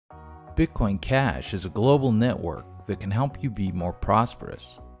Bitcoin Cash is a global network that can help you be more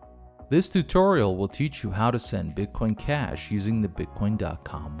prosperous. This tutorial will teach you how to send Bitcoin Cash using the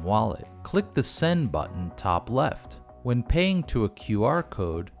Bitcoin.com wallet. Click the Send button top left. When paying to a QR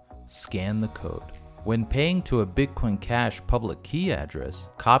code, scan the code. When paying to a Bitcoin Cash public key address,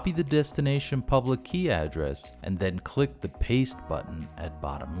 copy the destination public key address and then click the Paste button at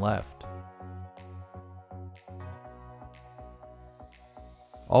bottom left.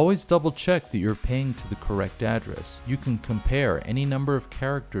 Always double check that you're paying to the correct address. You can compare any number of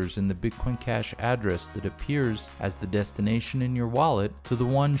characters in the Bitcoin Cash address that appears as the destination in your wallet to the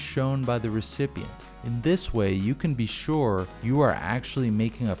one shown by the recipient. In this way, you can be sure you are actually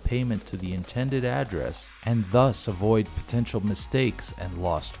making a payment to the intended address and thus avoid potential mistakes and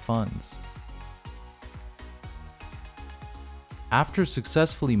lost funds. After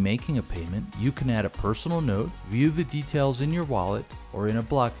successfully making a payment, you can add a personal note, view the details in your wallet or in a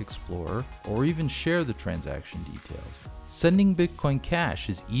block explorer, or even share the transaction details. Sending Bitcoin Cash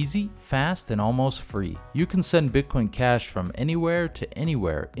is easy, fast, and almost free. You can send Bitcoin Cash from anywhere to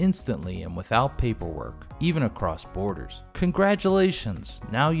anywhere instantly and without paperwork, even across borders. Congratulations!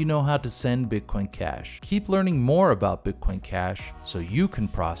 Now you know how to send Bitcoin Cash. Keep learning more about Bitcoin Cash so you can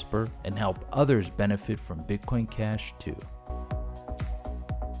prosper and help others benefit from Bitcoin Cash too.